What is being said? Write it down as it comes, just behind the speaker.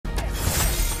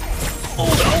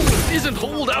isn't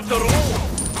hold after all.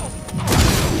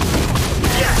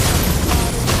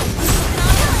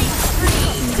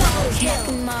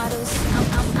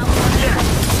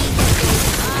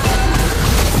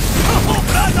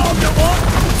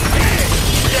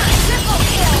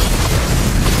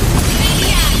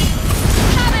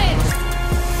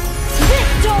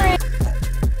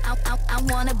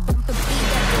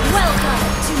 Welcome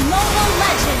to Mobile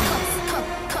Legends!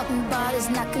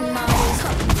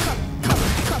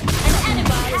 An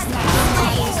enemy has been slain!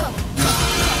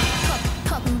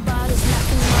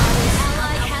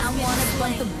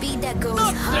 That goes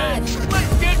hard.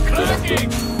 Let's get cracking!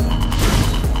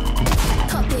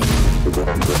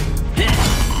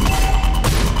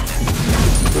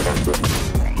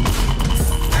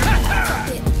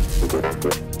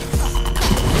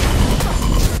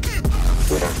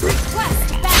 Request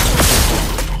backup!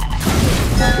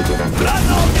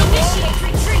 Initiate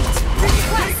retreat!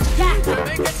 Request backup!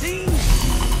 Make a team!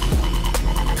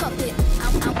 Puppet,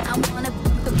 I wanna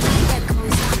the beat that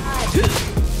goes hard.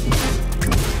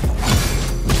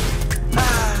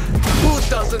 Who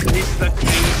doesn't miss the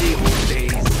crazy old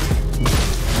days?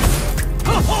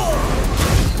 I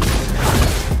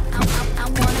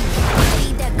wanna the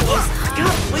beat that goes hard.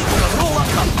 Can't wait to roll up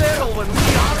the barrel when we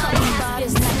are Cutting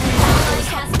bodies, knocking bodies,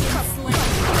 has been slain.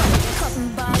 Cutting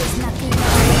bodies, knocking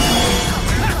bodies.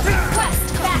 Request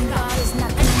backup! Bodies,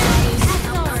 knocking bodies.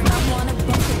 I wanna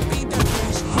bump the beat that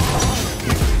goes hard.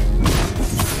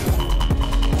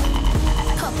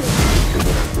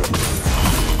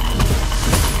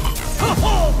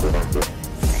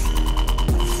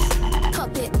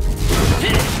 Puppet. Puppet.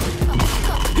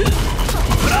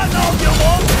 Run off your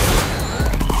wall!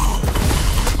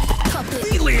 Puppet.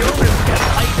 Really always get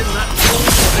hide in that hole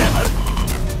forever.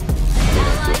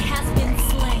 Ally has been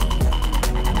slain.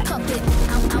 Puppet.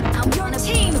 Your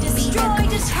team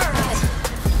destroyed a turret.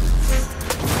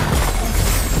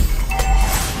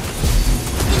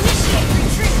 Initiate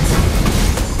retreat.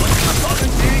 What's the fun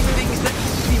in doing things the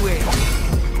easy way?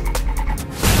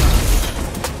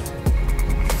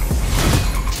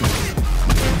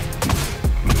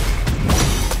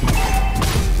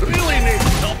 Really need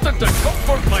something to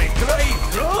comfort my dry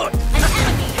throat. An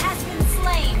enemy has been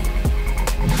slain.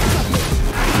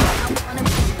 I wanna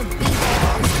put the beat that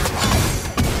goes hard.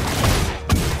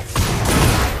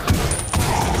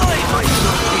 I might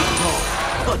not be tall,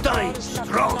 but I'm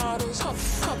strong.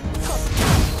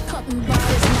 Cutting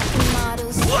bodies, knocking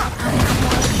models. I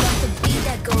wanna bump the beat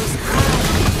that goes hard.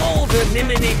 All the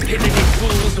niminy-piminy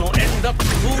fools will end up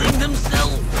fooling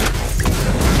themselves.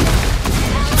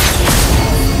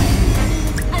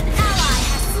 An ally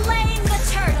has slain the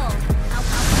turtle. I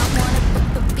wanna put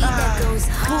the beat that goes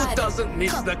Who hard. doesn't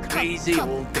miss the crazy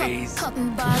old days?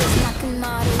 Cutting bodies, knocking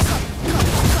models.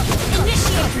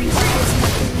 Initiate retreat.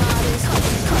 Knocking models.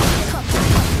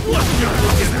 What you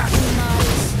looking at?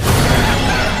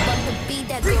 But the beat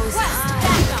that goes hard.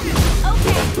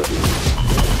 Okay.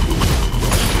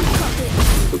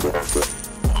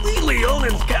 We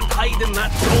Leonins can't hide in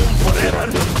that dome forever.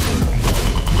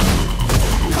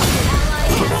 Ally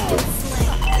has been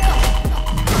slain.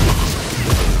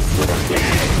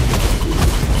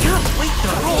 Can't wait to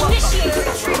roll up Initiate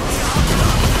retreat.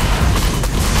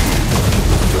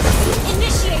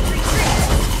 Initiate retreat.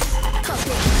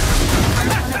 I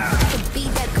wanna put the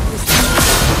beat that goes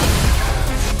hard.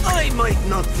 I might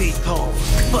not be tall,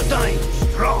 but I'm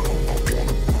strong.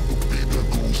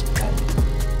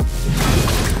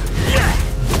 Yeah.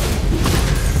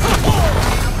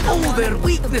 Oh, their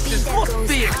weaknesses must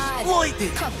be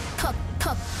exploited.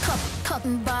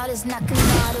 Cutting bodies, knocking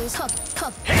bottles. Cutting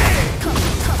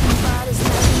bodies,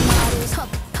 knocking bottles.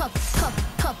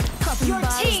 Your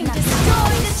team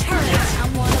destroyed the turret. I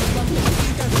wanna bump the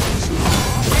beat that goes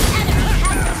hard. An enemy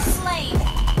has been slain.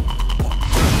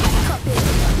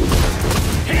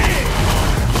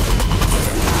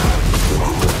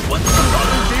 What's the fun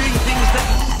in doing things the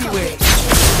easy way?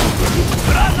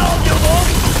 Run off your wall!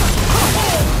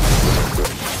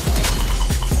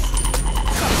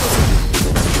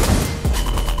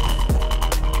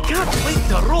 Can't wait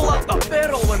to roll up the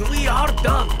barrel when we are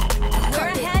done.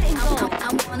 We're ahead in goal. I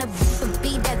wanna bump the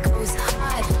beat that goes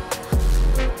hard.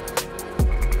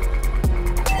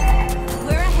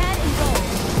 We're ahead in goal.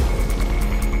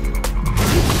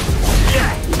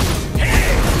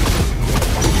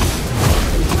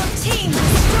 Your team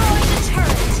destroyed the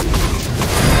turret.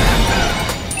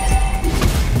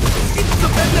 It's the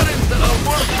veterans that are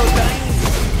worth the dying.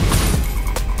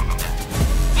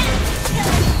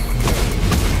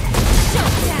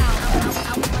 Shut down.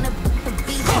 I wanna bump the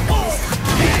beat that goes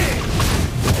hard.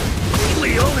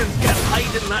 Leonins can't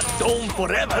hide in that dome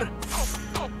forever.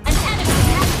 An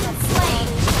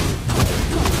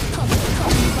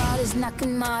bodies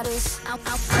knocking models. I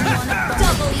wanna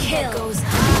double kill. Goes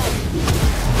high.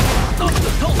 Not the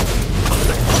top, but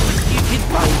the top is hit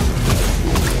right.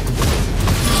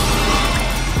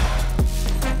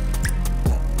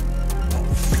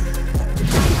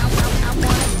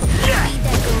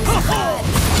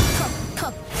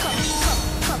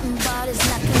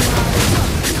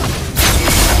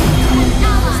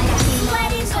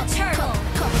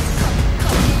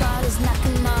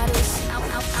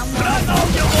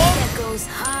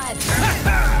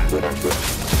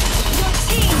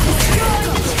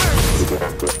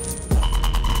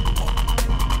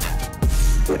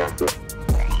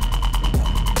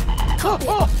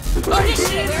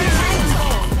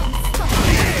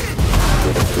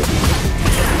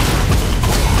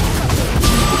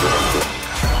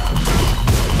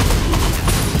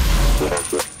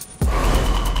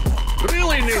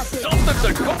 Really need something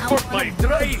to comfort my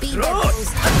dry throat.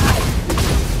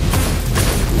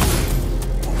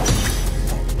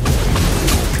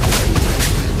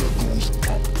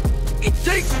 It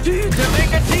takes two to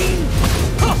make a team.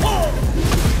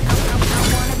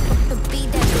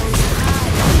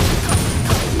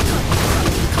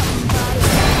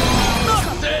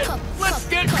 Not dead. Let's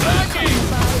get cracking.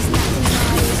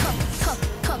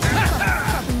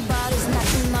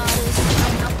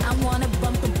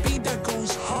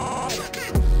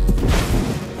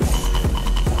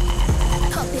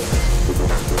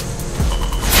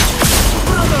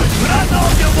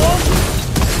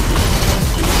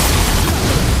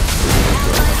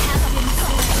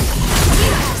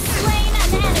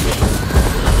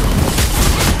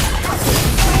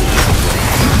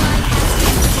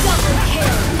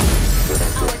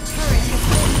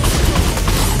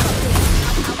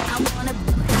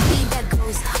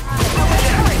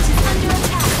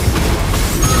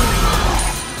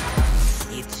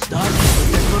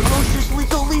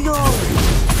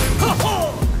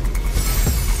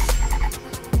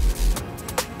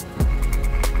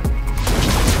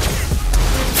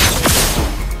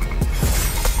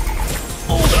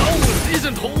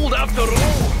 Isn't hold after all.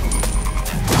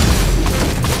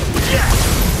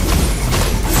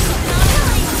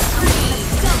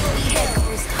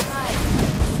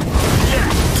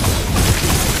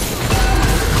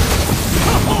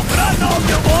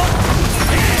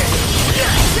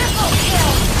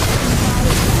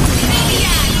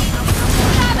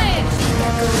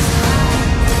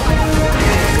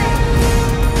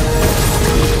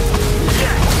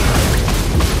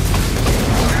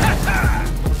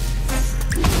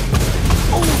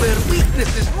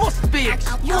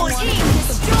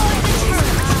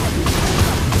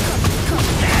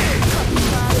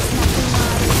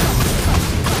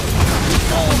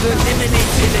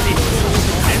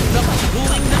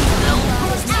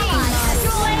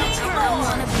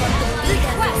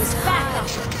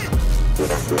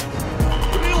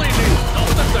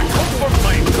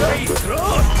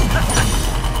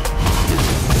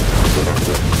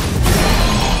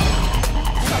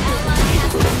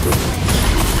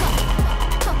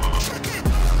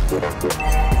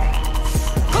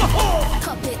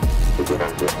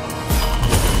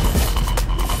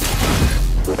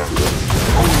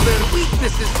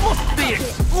 Weaknesses must be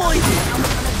exploited!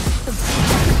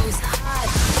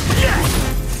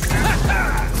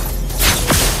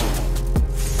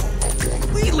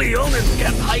 We Leonans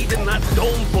can't hide in that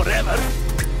dome forever!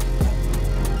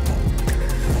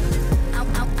 I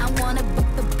wanna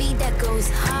the beat that goes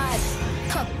hard.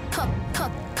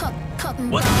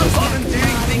 What's the fun in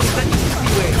doing things the easy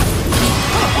way?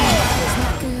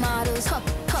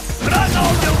 Run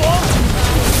all you want!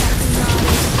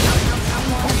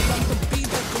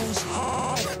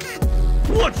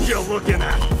 What you looking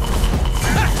at?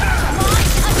 Come on,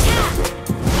 attack!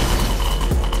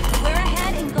 We're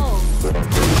ahead in gold.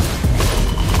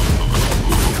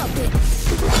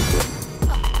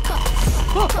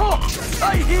 I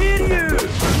hear you!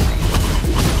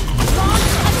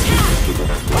 Launch attack!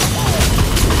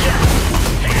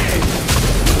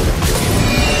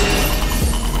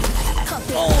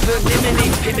 All the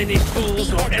niminy-piminy fools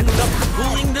will end up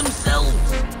fooling themselves!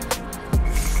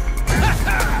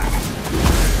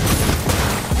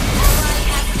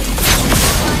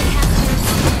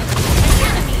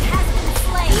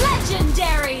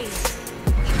 Legendary!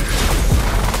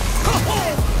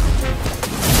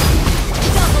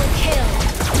 Double kill!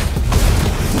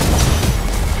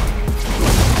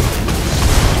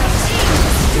 Team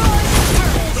destroys the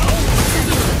turret!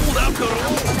 Hold after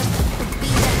all!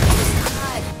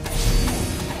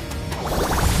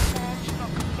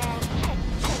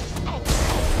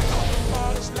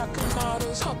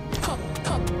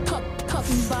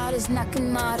 Cupping bodies,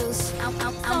 knocking models. I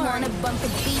wanna bump a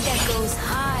beat that goes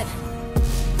hard.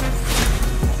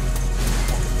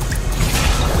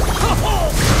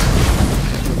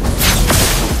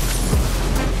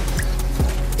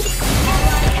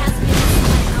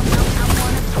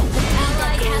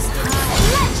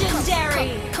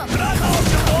 Legendary!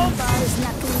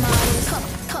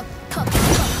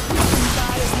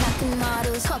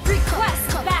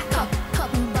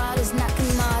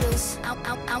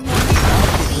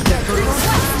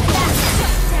 Request backup!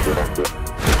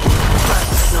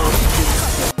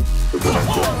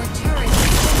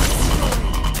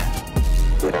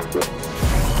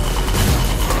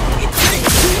 It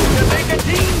takes two to make a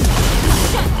team!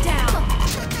 Shut down!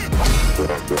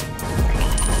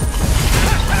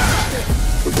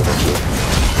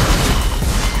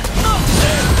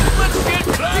 Let's get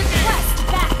cracking! Request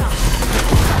backup!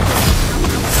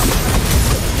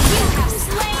 You have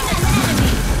slain an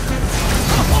enemy!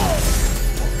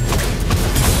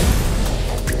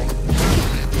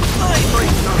 I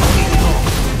might not be wrong,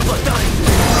 but I'm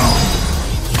wrong!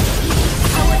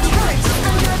 Our turret is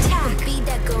under attack! Beat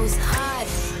that goes hard.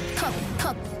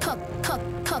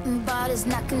 Cupping bodies,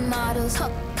 knocking models. Not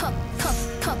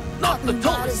the Cupping tallest,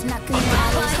 bodies, knocking but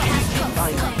models.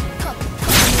 I know.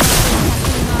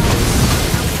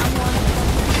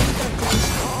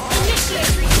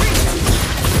 Initiate retreat!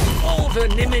 All the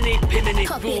niminy-piminy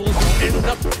fools end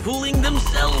up fooling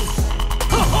themselves!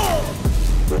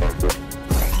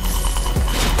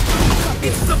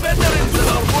 It's the veterans that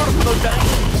are worth the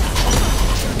dying!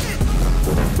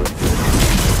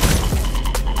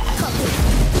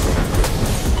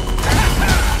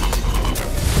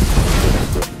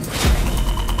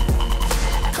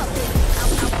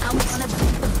 I wanna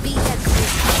bump a beat that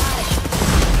goes hard.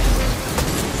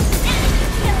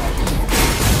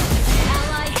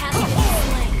 Ally has been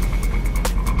slain.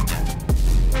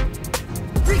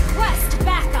 Request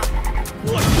backup!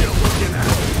 What you looking at?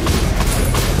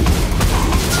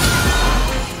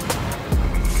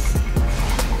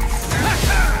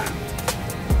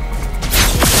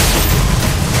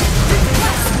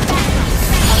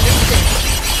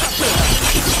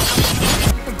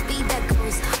 A beat that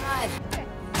goes hard.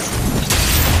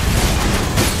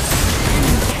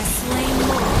 Slain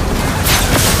more.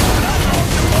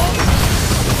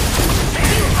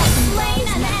 Slain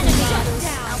an enemy! Shut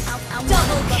down!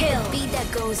 Double kill! A beat that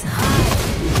goes hard.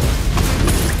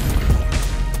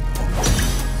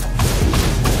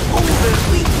 All their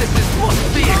weaknesses must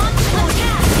be Launch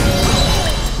attack!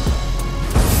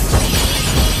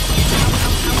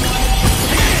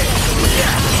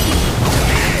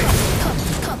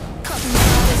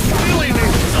 really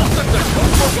there's nothing to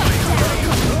come from me!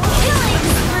 Killing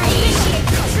spree! Initiate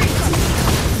retreat!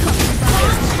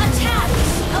 Launch attack!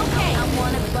 Okay! I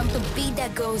wanna bump a beat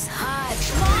that goes hard.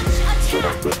 Launch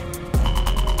attack!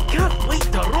 Can't wait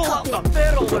to roll out the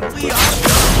barrel when we are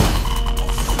done!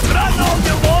 Run all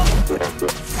you want!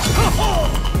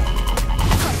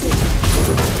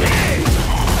 Hey!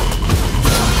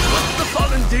 What's the fun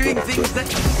in doing things the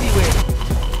easy way?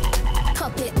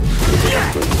 Cup it.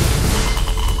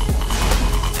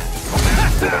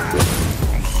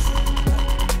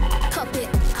 Cup it.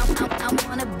 I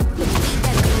wanna bump a beat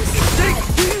that goes hard. Take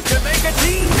two to make a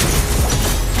team!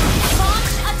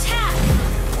 Launch attack!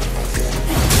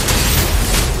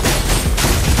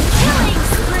 Killing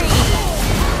spree!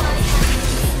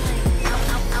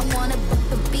 I wanna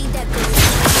bump a beat that goes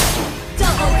hard.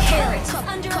 Double kill!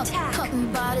 Under attack! Cupping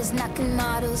bodies, knocking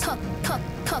models. Cupping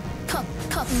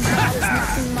bodies,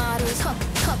 knocking models.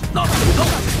 Not the top,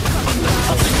 but the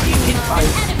top is being hit by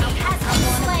Enemy has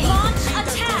been